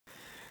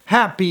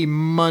Happy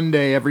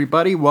Monday,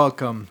 everybody.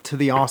 Welcome to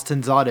the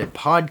Austin's Audit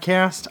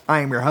Podcast.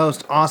 I am your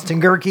host,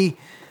 Austin Gerke,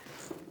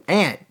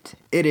 and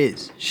it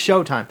is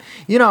showtime.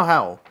 You know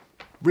how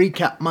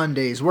Recap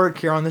Mondays work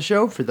here on the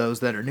show. For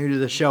those that are new to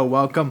the show,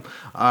 welcome.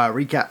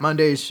 Recap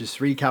Mondays just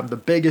recap the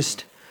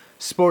biggest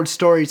sports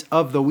stories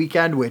of the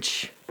weekend,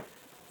 which,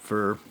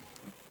 for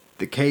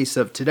the case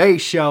of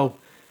today's show,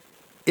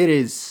 it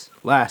is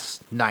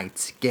last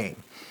night's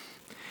game.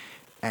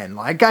 And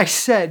like I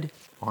said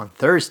on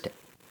Thursday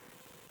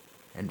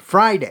and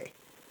Friday,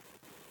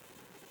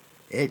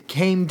 it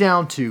came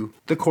down to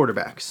the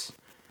quarterbacks.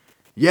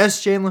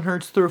 Yes, Jalen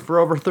Hurts threw for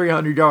over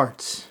 300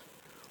 yards,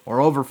 or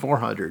over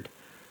 400.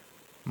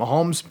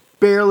 Mahomes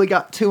barely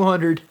got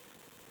 200,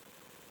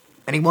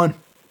 and he won.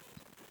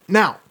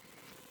 Now,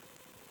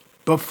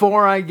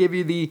 before I give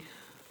you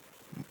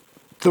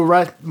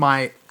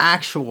my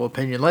actual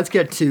opinion, let's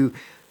get to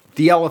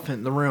the elephant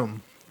in the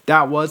room.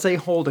 That was a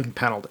holding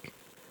penalty.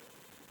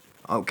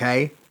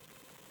 Okay?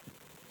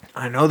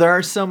 I know there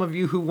are some of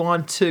you who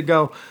want to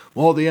go,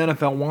 well, the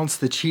NFL wants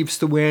the Chiefs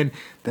to win.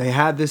 They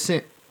had this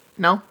in.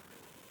 No.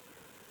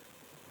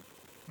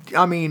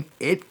 I mean,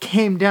 it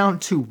came down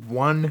to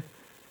one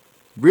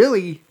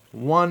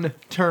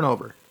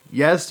turnover.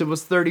 Yes, it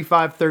was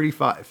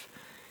 35-35.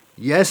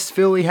 Yes,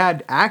 Philly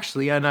had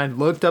actually, and I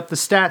looked up the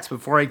stats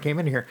before I came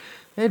in here,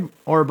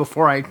 or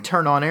before I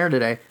turned on air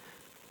today,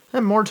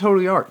 had more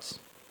total yards.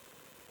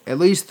 At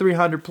least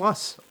 300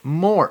 plus.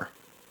 More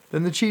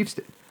than the Chiefs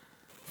did.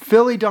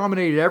 Philly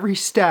dominated every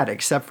stat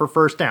except for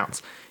first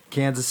downs.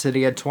 Kansas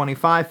City had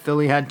 25,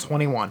 Philly had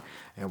 21,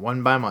 and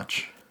won by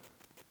much.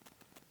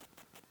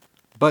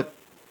 But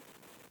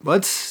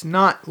let's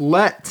not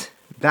let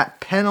that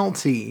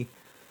penalty,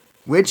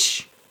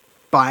 which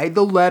by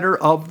the letter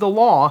of the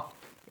law,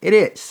 it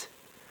is.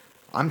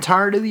 I'm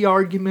tired of the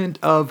argument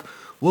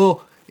of,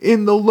 well,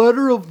 in the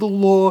letter of the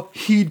law,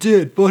 he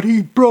did, but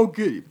he broke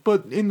it.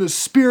 But in the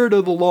spirit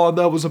of the law,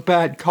 that was a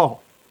bad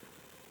call.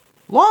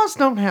 Laws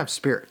don't have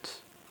spirits.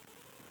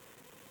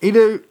 It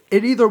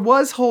either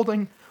was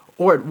holding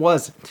or it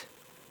wasn't.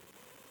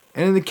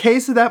 And in the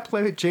case of that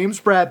play with James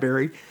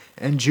Bradbury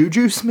and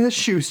Juju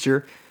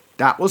Smith-Schuster,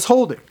 that was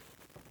holding.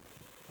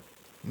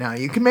 Now,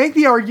 you can make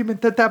the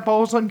argument that that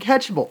ball was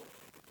uncatchable.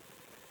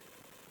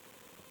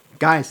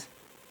 Guys,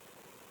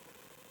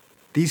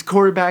 these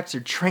quarterbacks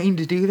are trained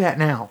to do that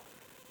now.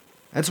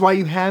 That's why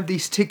you have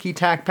these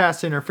ticky-tack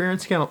pass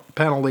interference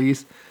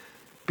penalties,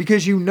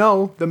 because you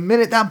know the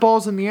minute that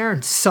ball's in the air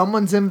and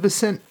someone's in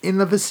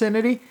the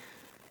vicinity,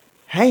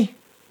 hey,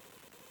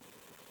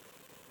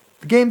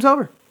 the game's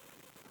over.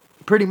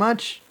 Pretty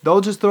much. They'll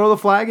just throw the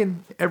flag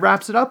and it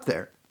wraps it up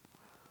there.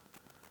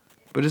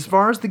 But as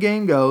far as the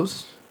game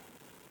goes,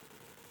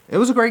 it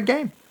was a great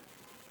game.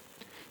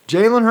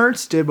 Jalen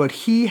Hurts did what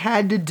he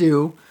had to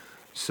do.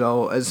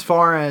 So as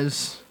far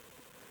as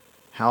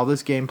how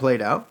this game played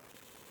out,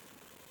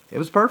 it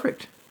was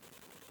perfect.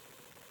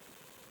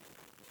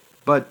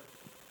 But,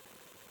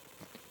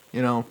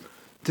 to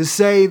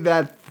say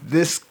that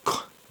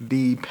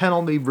the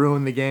penalty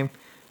ruined the game,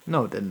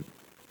 no, it didn't.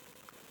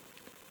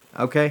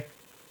 Okay?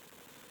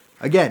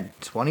 Again,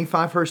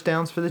 25 first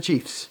downs for the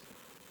Chiefs,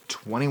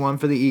 21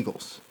 for the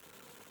Eagles.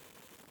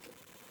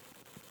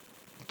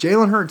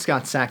 Jalen Hurts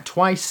got sacked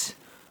twice.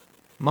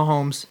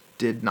 Mahomes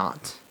did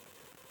not.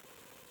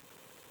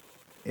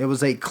 It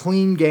was a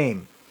clean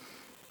game.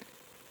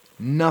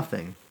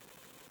 Nothing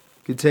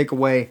could take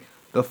away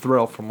the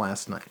thrill from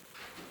last night.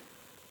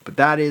 But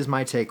that is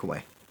my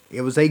takeaway.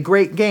 It was a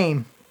great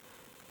game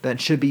that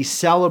should be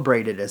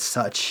celebrated as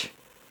such,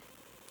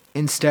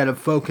 instead of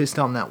focused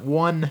on that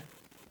one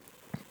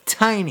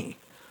tiny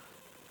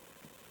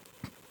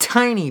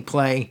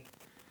play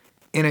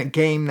in a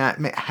game that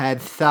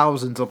had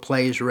thousands of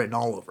plays written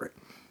all over it.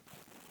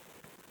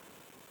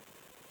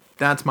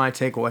 That's my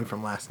takeaway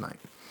from last night.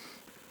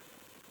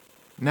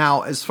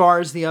 Now, as far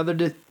as the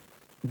other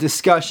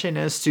discussion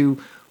as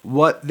to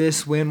what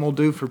this win will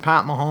do for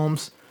Pat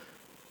Mahomes,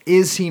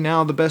 is he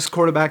now the best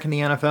quarterback in the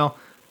NFL?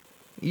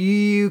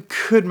 You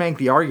could make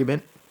the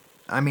argument.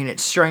 I mean, it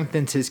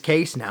strengthens his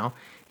case now.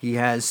 He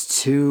has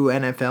 2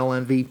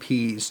 NFL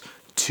MVPs,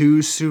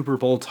 2 Super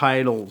Bowl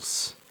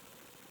titles,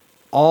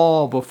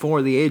 all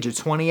before the age of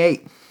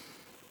 28.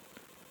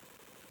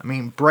 I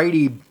mean,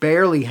 Brady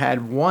barely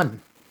had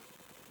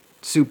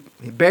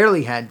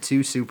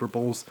 2 Super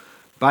Bowls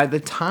by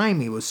the time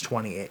he was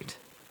 28.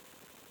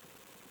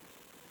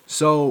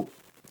 So,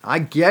 I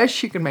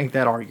guess you can make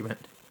that argument.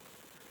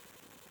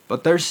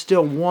 But there's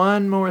still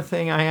one more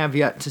thing I have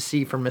yet to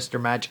see from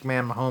Mr. Magic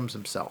Man Mahomes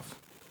himself.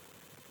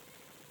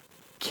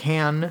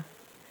 Can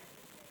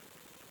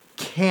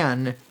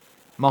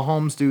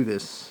Mahomes do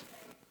this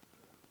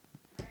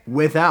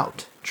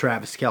without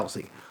Travis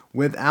Kelce,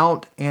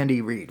 without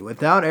Andy Reid,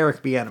 without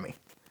Eric Bieniemy?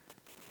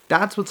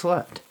 That's what's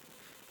left.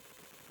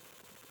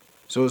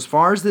 So as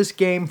far as this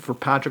game for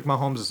Patrick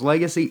Mahomes'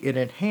 legacy, it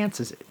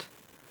enhances it.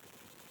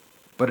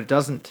 But it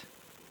doesn't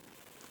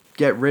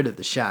get rid of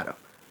the shadow.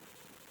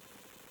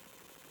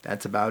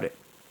 That's about it.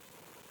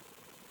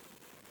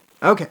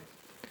 Okay.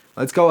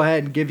 let's go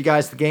ahead and give you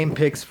guys the game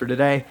picks for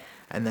today,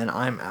 and then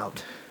I'm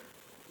out.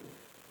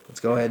 Let's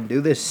go ahead and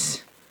do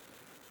this.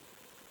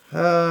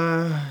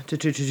 Gonna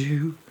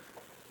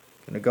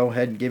go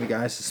ahead and give you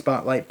guys the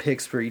spotlight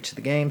picks for each of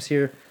the games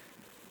here.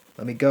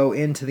 Let me go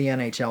into the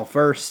NHL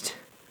first.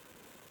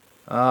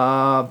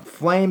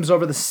 Flames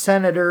over the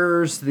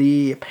Senators,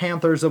 the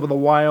Panthers over the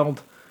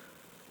Wild,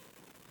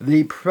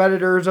 the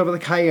Predators over the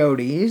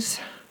Coyotes,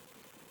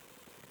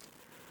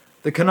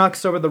 the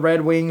Canucks over the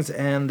Red Wings,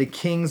 and the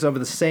Kings over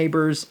the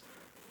Sabres.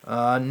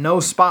 No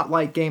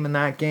spotlight game in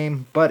that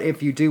game, but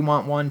if you do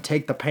want one,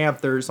 take the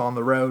Panthers on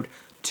the road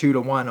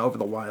 2-1 over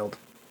the Wild.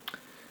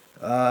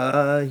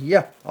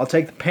 I'll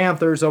take the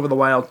Panthers over the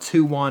Wild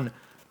 2-1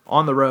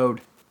 on the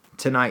road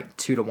tonight,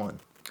 2-1.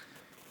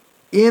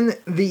 In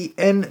the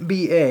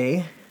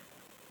NBA,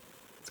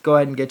 let's go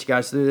ahead and get you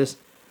guys through this.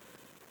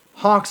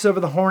 Hawks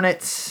over the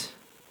Hornets,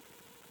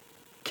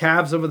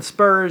 Cavs over the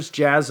Spurs,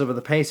 Jazz over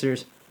the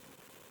Pacers,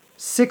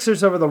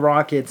 Sixers over the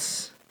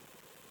Rockets,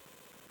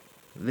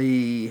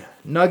 the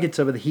Nuggets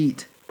over the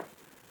Heat,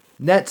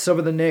 Nets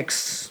over the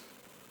Knicks,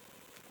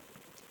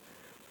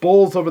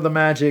 Bulls over the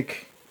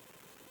Magic,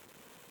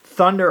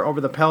 Thunder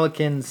over the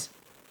Pelicans,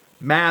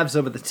 Mavs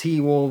over the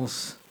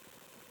T-Wolves,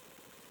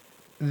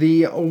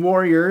 the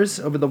Warriors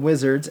over the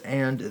Wizards,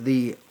 and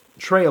the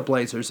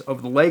Trailblazers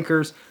over the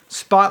Lakers.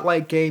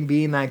 Spotlight game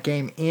being that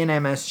game in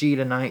MSG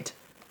tonight.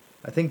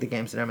 I think the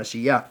game's in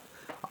MSG, yeah.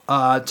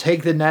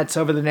 Take the Nets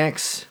over the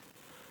Knicks.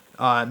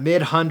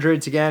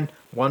 Mid-hundreds again.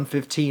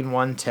 115,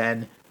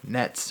 110.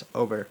 Nets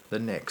over the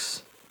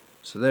Knicks.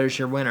 So there's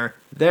your winner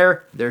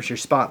there. There's your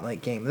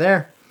spotlight game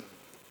there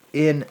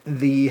in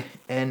the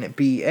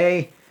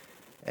NBA.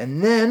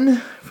 And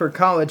then for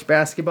college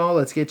basketball,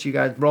 let's get you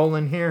guys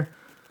rolling here.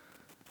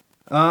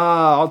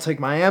 I'll take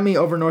Miami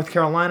over North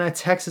Carolina,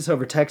 Texas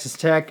over Texas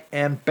Tech,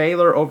 and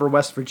Baylor over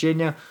West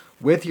Virginia,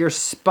 with your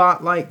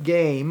spotlight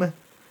game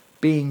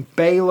being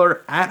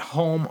Baylor at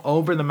home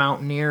over the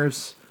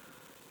Mountaineers,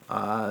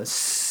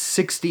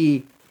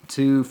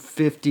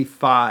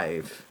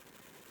 60-55.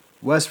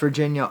 West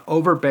Virginia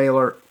over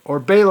Baylor, or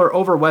Baylor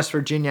over West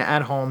Virginia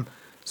at home,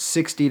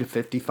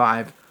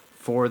 60-55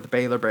 for the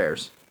Baylor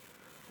Bears.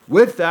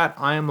 With that,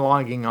 I am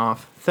logging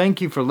off. Thank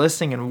you for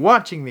listening and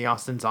watching the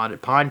Austin's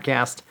Audit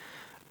Podcast.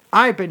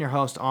 I've been your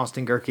host,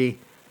 Austin Gerke.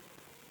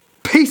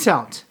 Peace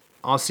out.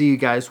 I'll see you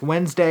guys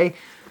Wednesday.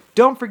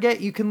 Don't forget,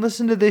 you can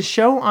listen to this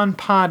show on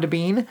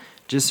Podbean.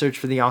 Just search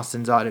for the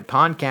Austin's Audit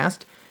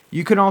Podcast.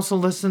 You can also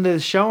listen to the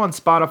show on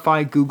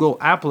Spotify, Google,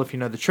 Apple, if you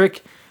know the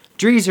trick,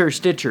 Deezer,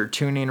 Stitcher,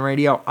 TuneIn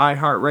Radio,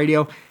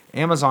 iHeartRadio,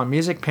 Amazon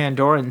Music,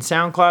 Pandora, and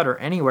SoundCloud, or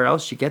anywhere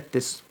else you get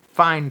this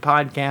fine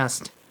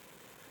podcast.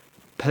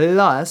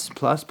 Plus,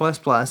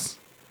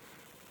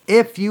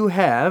 if you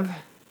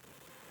have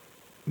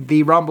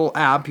the Rumble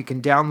app, you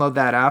can download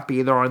that app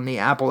either on the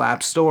Apple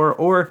App Store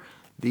or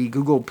the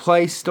Google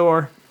Play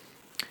Store.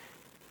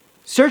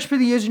 Search for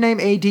the username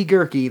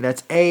ADGerke.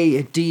 That's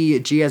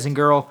A-D-G as in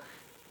girl,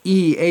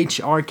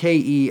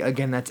 E-H-R-K-E.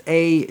 Again, that's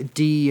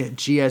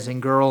A-D-G as in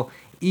girl,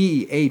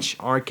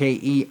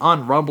 E-H-R-K-E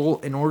on Rumble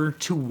in order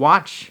to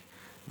watch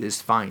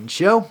this fine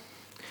show.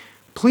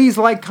 Please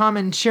like,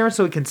 comment, and share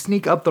so we can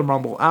sneak up the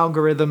Rumble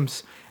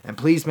algorithms. And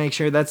please make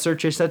sure that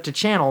search is set to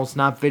channels,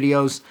 not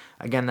videos.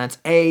 Again, that's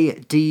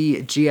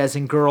A-D-G as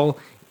in girl,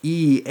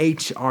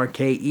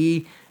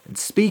 E-H-R-K-E. And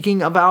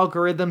speaking of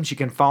algorithms, you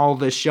can follow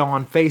this show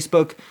on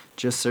Facebook.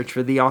 Just search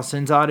for the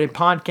Austin's Audit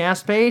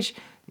Podcast page.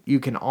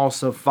 You can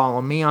also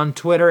follow me on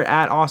Twitter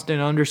at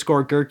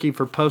Austin_Gerke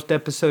for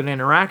post-episode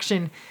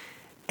interaction.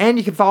 And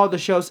you can follow the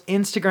show's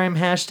Instagram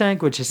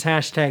hashtag, which is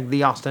hashtag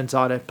the Austin's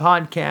Audit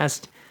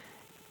Podcast.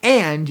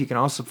 And you can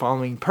also follow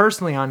me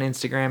personally on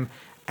Instagram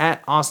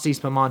at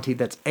Austispamante.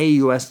 That's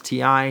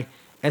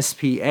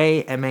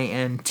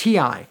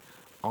A-U-S-T-I-S-P-A-M-A-N-T-I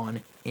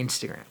on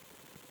Instagram.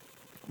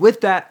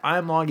 With that,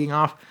 I'm logging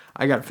off.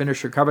 I got to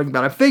finish recovering,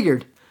 but I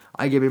figured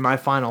I'd give you my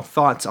final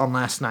thoughts on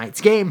last night's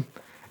game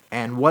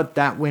and what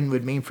that win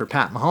would mean for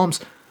Pat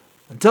Mahomes.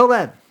 Until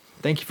then,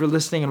 thank you for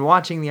listening and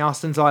watching the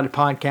Austin's Audit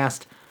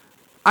Podcast.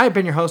 I've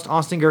been your host,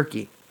 Austin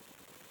Gerke,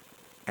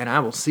 and I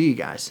will see you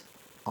guys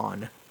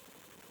on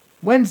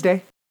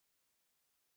Wednesday.